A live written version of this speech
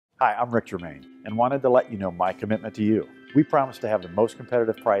Hi, I'm Rick Germain and wanted to let you know my commitment to you. We promise to have the most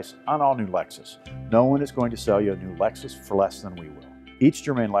competitive price on all new Lexus. No one is going to sell you a new Lexus for less than we will. Each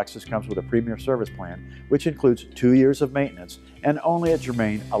Germain Lexus comes with a premier service plan, which includes 2 years of maintenance and only at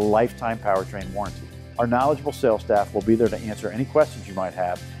Germain, a lifetime powertrain warranty. Our knowledgeable sales staff will be there to answer any questions you might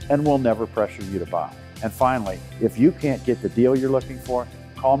have and will never pressure you to buy. And finally, if you can't get the deal you're looking for,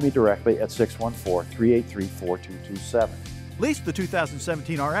 call me directly at 614-383-4227. Lease the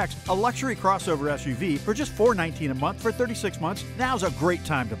 2017 RX, a luxury crossover SUV, for just $419 a month for 36 months. Now's a great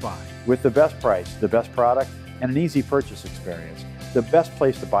time to buy. With the best price, the best product, and an easy purchase experience, the best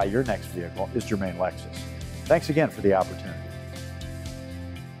place to buy your next vehicle is Germain Lexus. Thanks again for the opportunity.